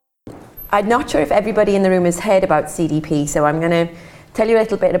I'm not sure if everybody in the room has heard about CDP, so I'm going to tell you a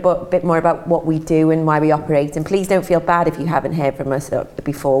little bit more about what we do and why we operate. And please don't feel bad if you haven't heard from us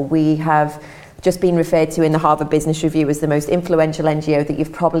before. We have just been referred to in the Harvard Business Review as the most influential NGO that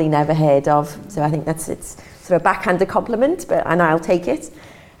you've probably never heard of. So I think it's sort of a backhanded compliment, and I'll take it.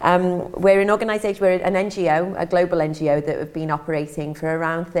 We're an organisation, we're an NGO, a global NGO that have been operating for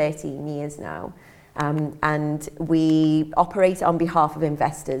around 13 years now. And we operate on behalf of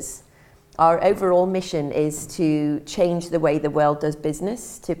investors. Our overall mission is to change the way the world does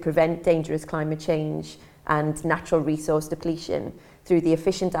business, to prevent dangerous climate change and natural resource depletion through the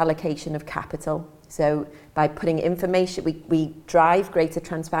efficient allocation of capital. So by putting information, we drive greater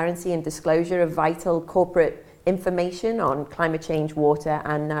transparency and disclosure of vital corporate information on climate change, water,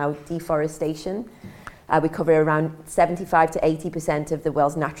 and now deforestation. We cover around 75 to 80% of the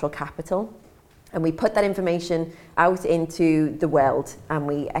world's natural capital. And we put that information out into the world, and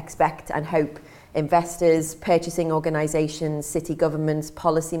we expect and hope investors, purchasing organisations, city governments,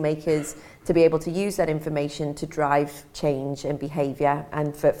 policymakers to be able to use that information to drive change and behaviour.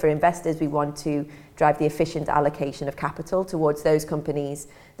 And for investors, we want to drive the efficient allocation of capital towards those companies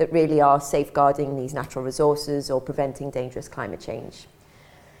that really are safeguarding these natural resources or preventing dangerous climate change.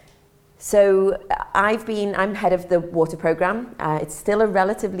 So I'm head of the water programme. It's still a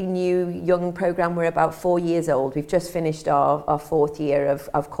relatively new, young programme. We're about 4 years old. We've just finished our fourth year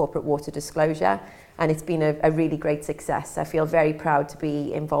of corporate water disclosure, and it's been a really great success. I feel very proud to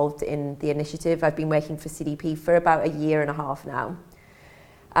be involved in the initiative. I've been working for CDP for about a year and a half now.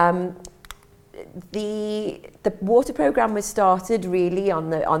 The water programme was started really on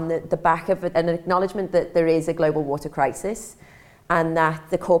the back of an acknowledgement that there is a global water crisis, and that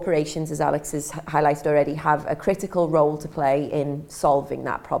the corporations, as Alex has highlighted already, have a critical role to play in solving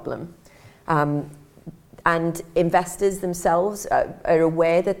that problem. And investors themselves are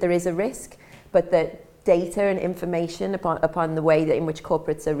aware that there is a risk, but that data and information upon the way that in which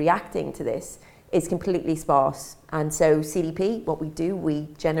corporates are reacting to this is completely sparse. And so CDP, what we do, we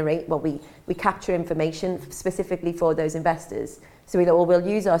capture information specifically for those investors. So we'll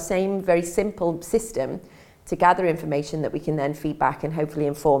use our same very simple system to gather information that we can then feed back and hopefully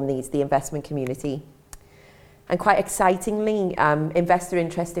inform the investment community. And quite excitingly, investor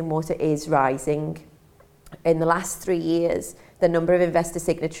interest in water is rising. In the last 3 years, the number of investor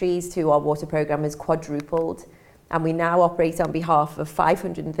signatories to our water programme has quadrupled, and we now operate on behalf of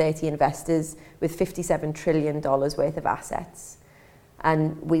 530 investors with $57 trillion worth of assets.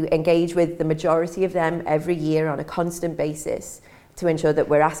 And we engage with the majority of them every year on a constant basis to ensure that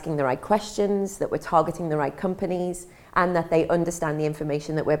we're asking the right questions, that we're targeting the right companies, and that they understand the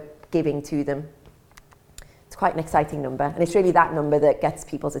information that we're giving to them. It's quite an exciting number, and it's really that number that gets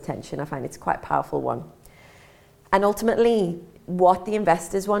people's attention. I find it's quite a powerful one. And ultimately, what the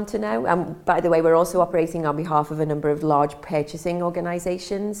investors want to know, and by the way, we're also operating on behalf of a number of large purchasing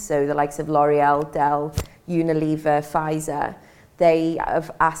organisations, so the likes of L'Oreal, Dell, Unilever, Pfizer. They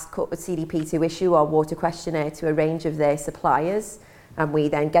have asked CDP to issue our water questionnaire to a range of their suppliers, and we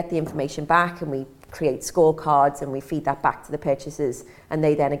then get the information back and we create scorecards and we feed that back to the purchasers, and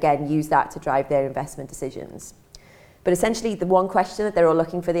they then again use that to drive their investment decisions. But essentially the one question that they're all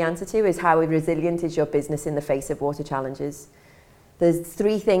looking for the answer to is how resilient is your business in the face of water challenges? There's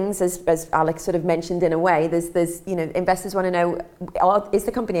three things, as Alex sort of mentioned in a way. There's investors want to know, is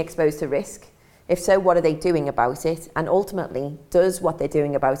the company exposed to risk? If so, what are they doing about it? And ultimately, does what they're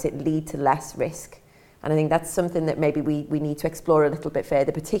doing about it lead to less risk? And I think that's something that maybe we need to explore a little bit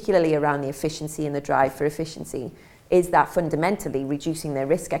further, particularly around the efficiency and the drive for efficiency. Is that fundamentally reducing their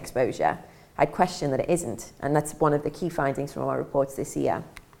risk exposure? I'd question that it isn't. And that's one of the key findings from our reports this year.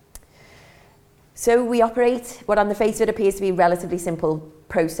 So we operate what on the face of it appears to be a relatively simple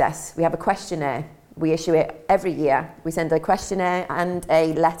process. We have a questionnaire. We issue it every year. We send a questionnaire and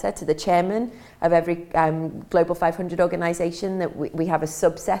a letter to the chairman of every Global 500 organisation. That we have a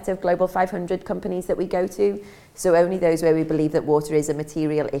subset of Global 500 companies that we go to. So only those where we believe that water is a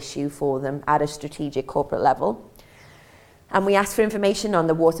material issue for them at a strategic corporate level. And we ask for information on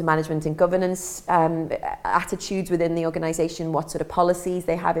the water management and governance attitudes within the organisation, what sort of policies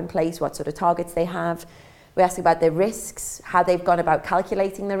they have in place, what sort of targets they have. We ask about their risks, how they've gone about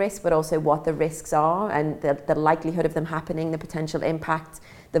calculating the risk, but also what the risks are and the likelihood of them happening, the potential impact,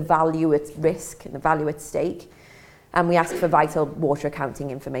 the value at risk and the value at stake. And we ask for vital water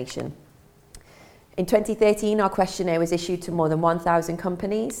accounting information. In 2013, our questionnaire was issued to more than 1,000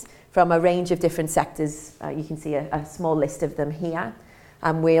 companies from a range of different sectors. You can see a small list of them here.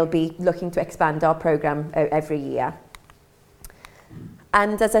 And we'll be looking to expand our programme every year.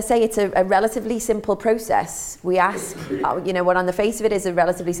 And as I say, it's a relatively simple process. We ask, what on the face of it is a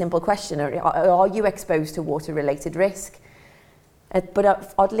relatively simple question. Are you exposed to water-related risk?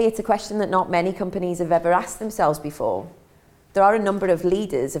 But oddly, it's a question that not many companies have ever asked themselves before. There are a number of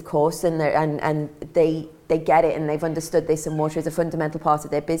leaders, of course, and they get it and they've understood this, and water is a fundamental part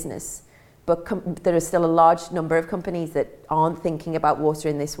of their business. But there are still a large number of companies that aren't thinking about water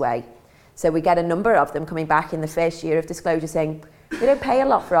in this way. So we get a number of them coming back in the first year of disclosure saying, we don't pay a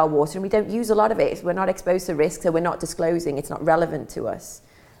lot for our water and we don't use a lot of it. We're not exposed to risk, so we're not disclosing. It's not relevant to us.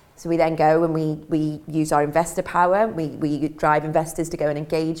 So we then go and we use our investor power. We drive investors to go and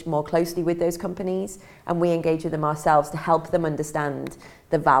engage more closely with those companies, and we engage with them ourselves to help them understand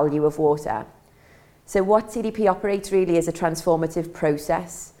the value of water. So what CDP operates really is a transformative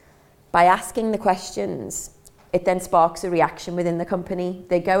process. By asking the questions, it then sparks a reaction within the company.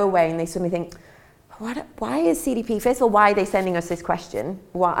 They go away and they suddenly think, why is CDP, first of all, why are they sending us this question?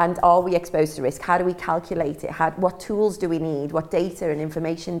 And are we exposed to risk? How do we calculate it? What tools do we need? What data and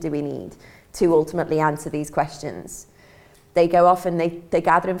information do we need to ultimately answer these questions? They go off and they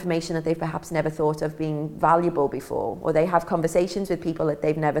gather information that they've perhaps never thought of being valuable before, or they have conversations with people that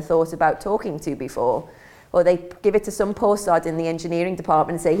they've never thought about talking to before, or they give it to some poor sod in the engineering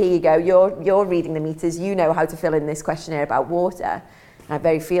department and say, here you go, you're reading the meters, you know how to fill in this questionnaire about water. I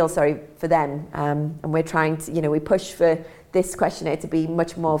very feel sorry for them, and we're trying to, we push for this questionnaire to be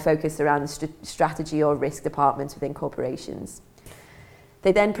much more focused around strategy or risk departments within corporations.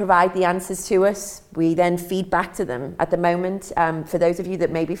 They then provide the answers to us. We then feed back to them. At the moment, for those of you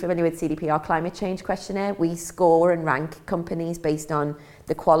that may be familiar with CDP, our climate change questionnaire, we score and rank companies based on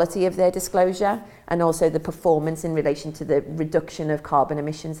the quality of their disclosure and also the performance in relation to the reduction of carbon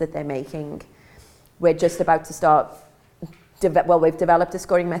emissions that they're making. We're just about to start. We've developed a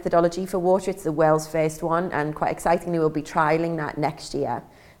scoring methodology for water. It's the world's first one, and quite excitingly, we'll be trialling that next year.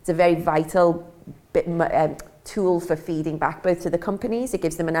 It's a very vital tool for feeding back both to the companies. It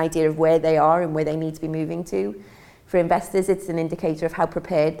gives them an idea of where they are and where they need to be moving to. For investors, it's an indicator of how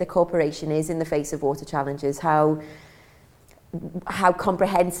prepared the corporation is in the face of water challenges, how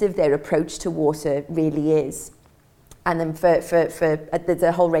comprehensive their approach to water really is. And then there's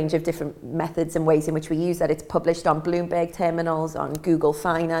a whole range of different methods and ways in which we use that. It's published on Bloomberg terminals, on Google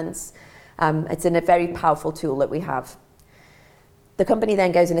Finance. It's a very powerful tool that we have. The company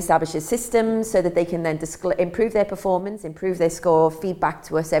then goes and establishes systems so that they can then improve their performance, improve their score, feed back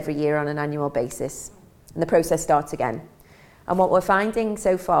to us every year on an annual basis. And the process starts again. And what we're finding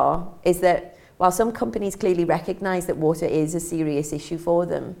so far is that while some companies clearly recognise that water is a serious issue for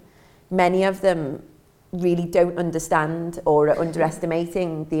them, many of them really don't understand or are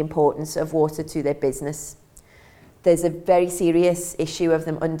underestimating the importance of water to their business. There's a very serious issue of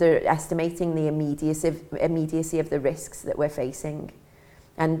them underestimating the immediacy of the risks that we're facing.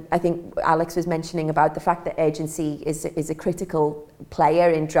 And I think Alex was mentioning about the fact that urgency is a critical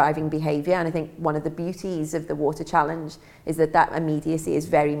player in driving behaviour. And I think one of the beauties of the water challenge is that immediacy is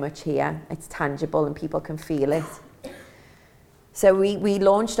very much here. It's tangible and people can feel it. So we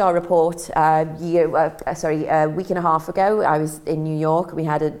launched our report a week and a half ago. I was in New York. We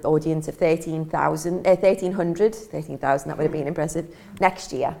had an audience of 13,000, that would have been impressive,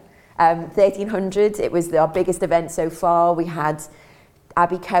 next year. 1,300, it was our biggest event so far. We had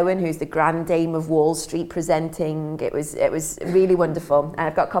Abby Cohen, who's the Grand Dame of Wall Street, presenting. It was really wonderful. And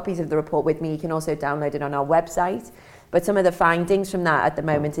I've got copies of the report with me. You can also download it on our website. But some of the findings from that at the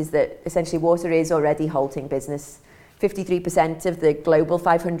moment is that essentially water is already halting business. 53% of the global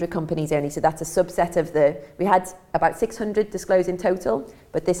 500 companies only, so that's a subset of we had about 600 disclosed in total,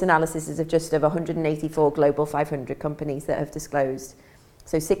 but this analysis is of just of 184 global 500 companies that have disclosed.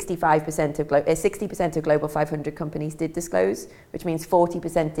 So 60% of global 500 companies did disclose, which means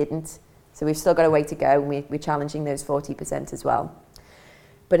 40% didn't. So we've still got a way to go, and we're challenging those 40% as well.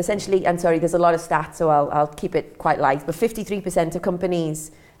 But essentially, I'm sorry, there's a lot of stats, so I'll keep it quite light, but 53% of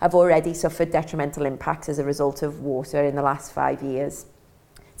companies have already suffered detrimental impacts as a result of water in the last 5 years.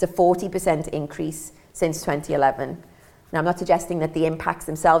 It's a 40% increase since 2011. Now, I'm not suggesting that the impacts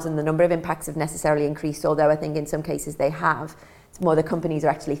themselves and the number of impacts have necessarily increased, although I think in some cases they have. It's more the companies are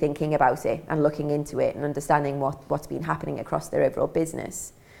actually thinking about it and looking into it and understanding what's been happening across their overall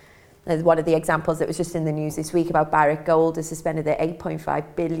business. And one of the examples that was just in the news this week about Barrick Gold has suspended their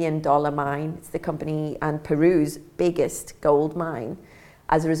 $8.5 billion mine. It's the company and Peru's biggest gold mine,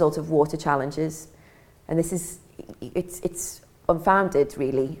 as a result of water challenges. And it's unfounded,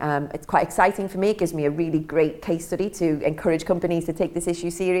 really. It's quite exciting for me. It gives me a really great case study to encourage companies to take this issue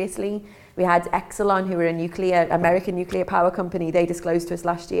seriously. We had Exelon, who are American nuclear power company. They disclosed to us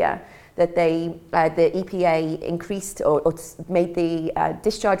last year that the EPA increased or made the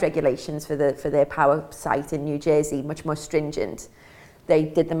discharge regulations for their power site in New Jersey much more stringent. They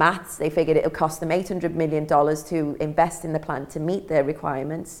did the maths. They figured it would cost them $800 million to invest in the plant to meet their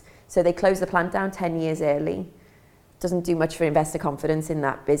requirements. So they closed the plant down 10 years early. Doesn't do much for investor confidence in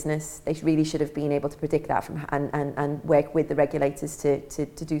that business. They really should have been able to predict that and work with the regulators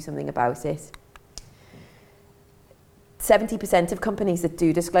to do something about it. 70% of companies that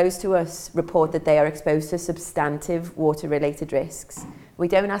do disclose to us report that they are exposed to substantive water-related risks. We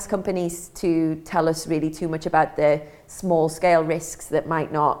don't ask companies to tell us really too much about the small-scale risks that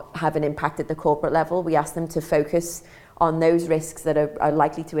might not have an impact at the corporate level. We ask them to focus on those risks that are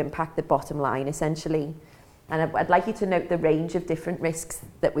likely to impact the bottom line, essentially. And I'd like you to note the range of different risks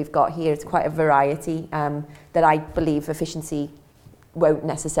that we've got here. It's quite a variety that I believe efficiency won't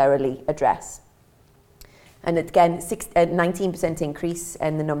necessarily address. And again, 19% increase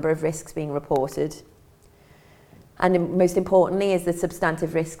in the number of risks being reported. And most importantly is that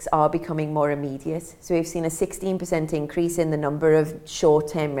substantive risks are becoming more immediate. So we've seen a 16% increase in the number of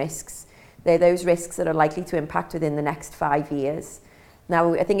short-term risks. They're those risks that are likely to impact within the next 5 years.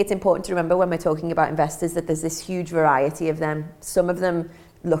 Now, I think it's important to remember when we're talking about investors that there's this huge variety of them. Some of them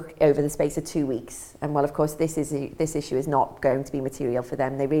look over the space of 2 weeks. And well, of course, this issue is not going to be material for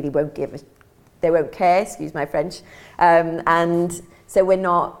them. They really won't they won't care, excuse my French. And so we're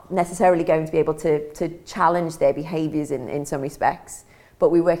not necessarily going to be able to challenge their behaviours in some respects. But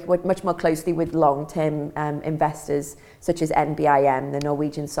we work much more closely with long-term investors, such as NBIM, the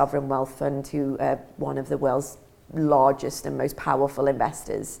Norwegian Sovereign Wealth Fund, who are one of the world's largest and most powerful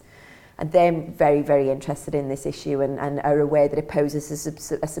investors. And they're very, very interested in this issue and are aware that it poses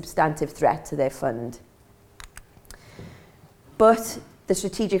a substantive threat to their fund. But the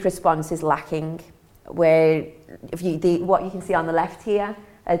strategic response is lacking, where what you can see on the left here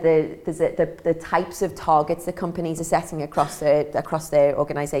are the types of targets that companies are setting across their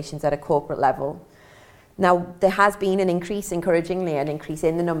organisations at a corporate level. Now, there has been encouragingly an increase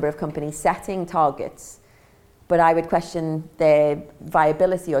in the number of companies setting targets, but I would question their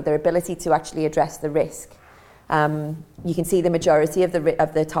viability or their ability to actually address the risk. You can see the majority of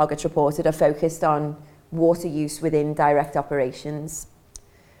the targets reported are focused on water use within direct operations.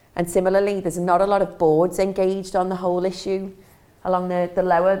 And similarly, there's not a lot of boards engaged on the whole issue. Along the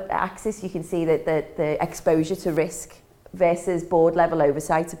lower axis, you can see that the exposure to risk versus board level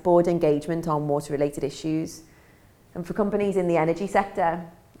oversight, board engagement on water-related issues. And for companies in the energy sector,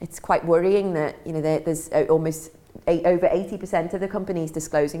 it's quite worrying that there's almost over 80% of the companies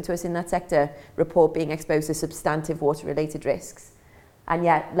disclosing to us in that sector report being exposed to substantive water-related risks. And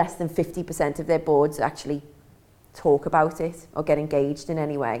yet less than 50% of their boards actually talk about it or get engaged in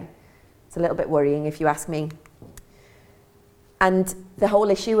any way. It's a little bit worrying if you ask me. And the whole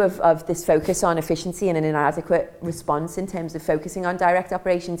issue of this focus on efficiency and an inadequate response in terms of focusing on direct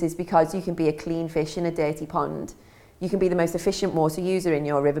operations is because you can be a clean fish in a dirty pond. You can be the most efficient water user in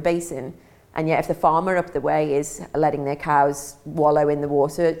your river basin, and yet if the farmer up the way is letting their cows wallow in the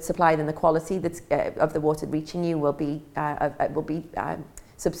water supply, then the quality of the water reaching you will be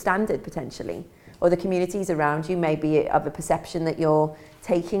substandard potentially. Or the communities around you may be of a perception that you're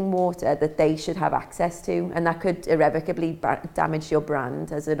taking water that they should have access to, and that could irrevocably damage your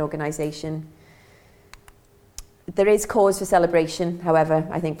brand as an organisation. There is cause for celebration, however,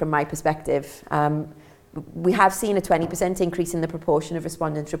 I think from my perspective. We have seen a 20% increase in the proportion of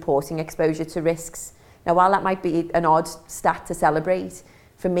respondents reporting exposure to risks. Now, while that might be an odd stat to celebrate,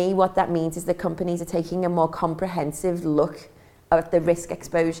 for me what that means is that companies are taking a more comprehensive look at the risk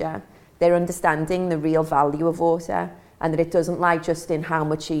exposure. They're understanding the real value of water and that it doesn't lie just in how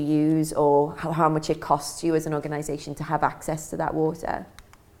much you use or how much it costs you as an organisation to have access to that water.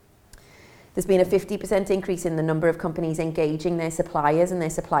 There's been a 50% increase in the number of companies engaging their suppliers and their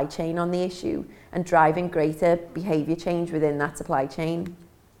supply chain on the issue and driving greater behaviour change within that supply chain.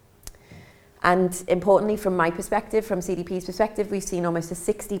 And importantly, from my perspective, from CDP's perspective, we've seen almost a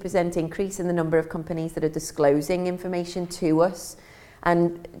 60% increase in the number of companies that are disclosing information to us.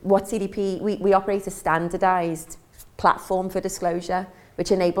 And what CDP, we operate a standardised platform for disclosure,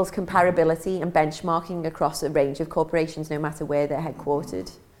 which enables comparability and benchmarking across a range of corporations, no matter where they're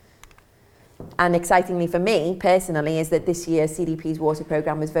headquartered. And excitingly for me, personally, is that this year CDP's water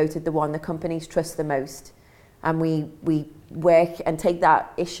programme was voted the one that companies trust the most. And we work and take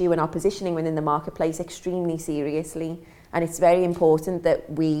that issue and our positioning within the marketplace extremely seriously. And it's very important that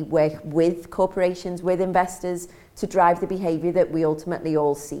we work with corporations, with investors, to drive the behaviour that we ultimately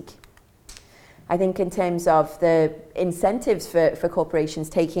all seek. I think in terms of the incentives for corporations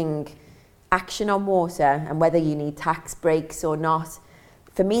taking action on water and whether you need tax breaks or not,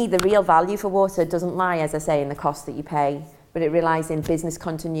 for me, the real value for water doesn't lie, as I say, in the cost that you pay, but it relies in business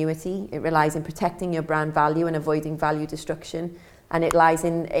continuity, it relies in protecting your brand value and avoiding value destruction, and it lies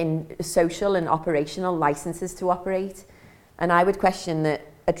in social and operational licenses to operate. And I would question that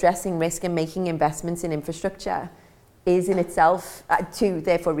addressing risk and making investments in infrastructure is in itself, to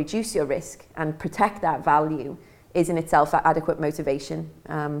therefore reduce your risk and protect that value, is in itself adequate motivation.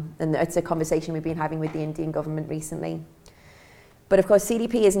 And it's a conversation we've been having with the Indian government recently. But of course,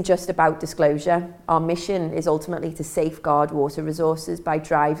 CDP isn't just about disclosure. Our mission is ultimately to safeguard water resources by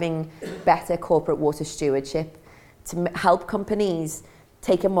driving better corporate water stewardship, to help companies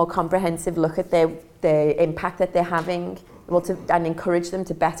take a more comprehensive look at their impact that they're having, and encourage them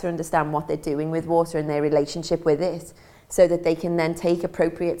to better understand what they're doing with water and their relationship with it, so that they can then take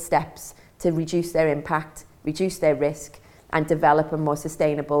appropriate steps to reduce their impact, reduce their risk, and develop a more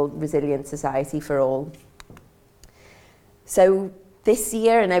sustainable, resilient society for all. So this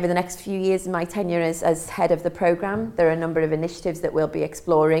year and over the next few years in my tenure as head of the programme, there are a number of initiatives that we'll be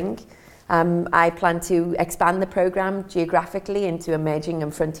exploring. I plan to expand the programme geographically into emerging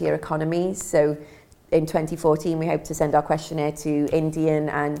and frontier economies. So in 2014, we hope to send our questionnaire to Indian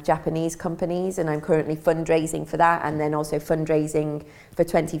and Japanese companies, and I'm currently fundraising for that, and then also fundraising for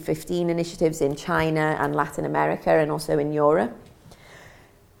 2015 initiatives in China and Latin America and also in Europe.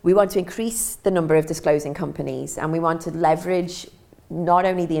 We want to increase the number of disclosing companies, and we want to leverage not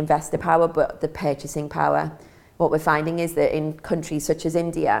only the investor power, but the purchasing power. What we're finding is that in countries such as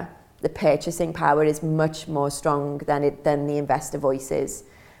India, the purchasing power is much more strong than the investor voice is.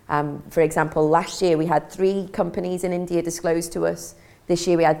 For example, last year we had 3 companies in India disclosed to us. This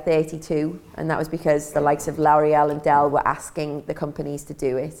year we had 32, and that was because the likes of L'Oreal and Dell were asking the companies to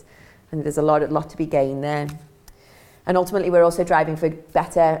do it. And there's a lot to be gained there. And ultimately, we're also driving for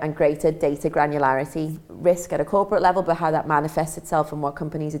better and greater data granularity, risk at a corporate level, but how that manifests itself and what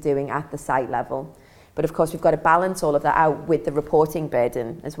companies are doing at the site level. But of course, we've got to balance all of that out with the reporting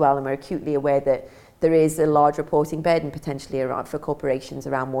burden as well. And we're acutely aware that there is a large reporting burden potentially around for corporations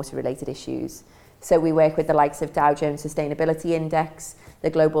around water-related issues. So we work with the likes of Dow Jones Sustainability Index, the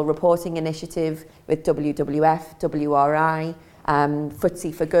Global Reporting Initiative, with WWF, WRI,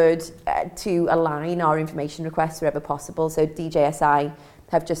 FTSE for Good, to align our information requests wherever possible. So DJSI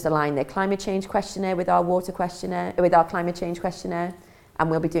have just aligned their climate change questionnaire with our climate change questionnaire,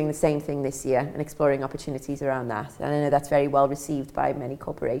 and we'll be doing the same thing this year and exploring opportunities around that. And I know that's very well received by many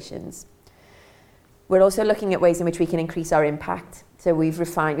corporations. We're also looking at ways in which we can increase our impact. So we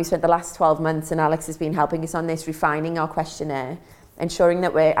spent the last 12 months, and Alex has been helping us on this, refining our questionnaire, ensuring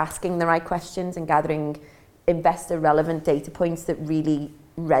that we're asking the right questions and gathering investor relevant data points that really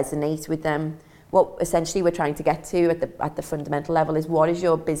resonate with them. What essentially we're trying to get to at the fundamental level is, what is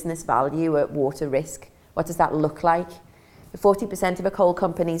your business value at water risk? What does that look like? 40% of a coal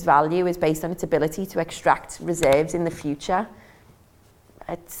company's value is based on its ability to extract reserves in the future.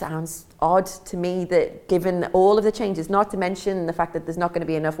 It sounds odd to me that, given all of the changes, not to mention the fact that there's not going to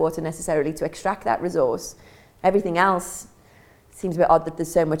be enough water necessarily to extract that resource, everything else seems a bit odd that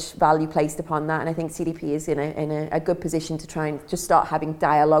there's so much value placed upon that. And I think CDP is in a good position to try and just start having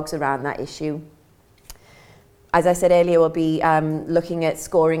dialogues around that issue. As I said earlier, we'll be looking at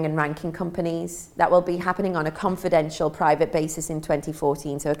scoring and ranking companies. That will be happening on a confidential private basis in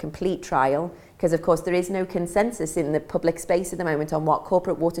 2014, so a complete trial, because of course there is no consensus in the public space at the moment on what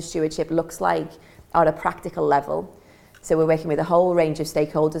corporate water stewardship looks like at a practical level. So we're working with a whole range of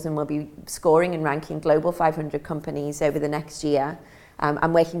stakeholders, and we'll be scoring and ranking global 500 companies over the next year,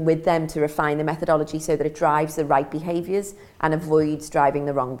 and working with them to refine the methodology so that it drives the right behaviours and avoids driving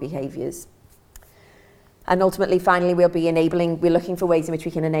the wrong behaviours. And ultimately, finally, we're looking for ways in which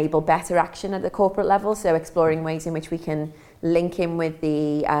we can enable better action at the corporate level, so exploring ways in which we can link in with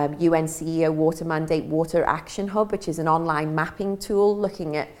the UN CEO Water Mandate Water Action Hub, which is an online mapping tool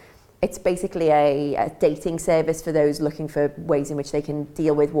it's basically a dating service for those looking for ways in which they can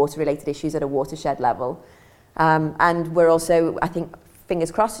deal with water-related issues at a watershed level. And we're also, I think,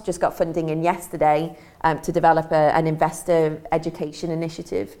 fingers crossed, just got funding in yesterday to develop an investor education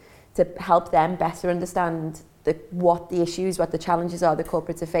initiative to help them better understand what the challenges are that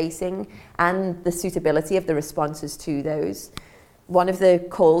corporates are facing and the suitability of the responses to those. One of the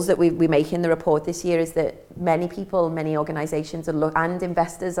calls that we make in the report this year is that many people, many organisations and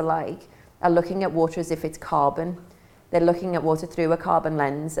investors alike are looking at water as if it's carbon. They're looking at water through a carbon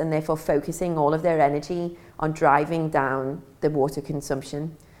lens and therefore focusing all of their energy on driving down the water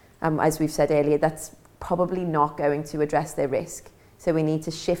consumption. As we've said earlier, that's probably not going to address their risk. So we need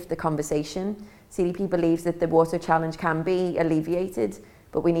to shift the conversation. CDP believes that the water challenge can be alleviated,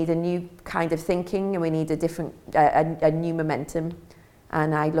 but we need a new kind of thinking and we need a new momentum.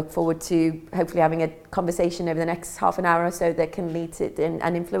 And I look forward to hopefully having a conversation over the next half an hour or so that can lead to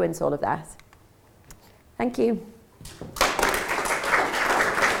and influence all of that. Thank you.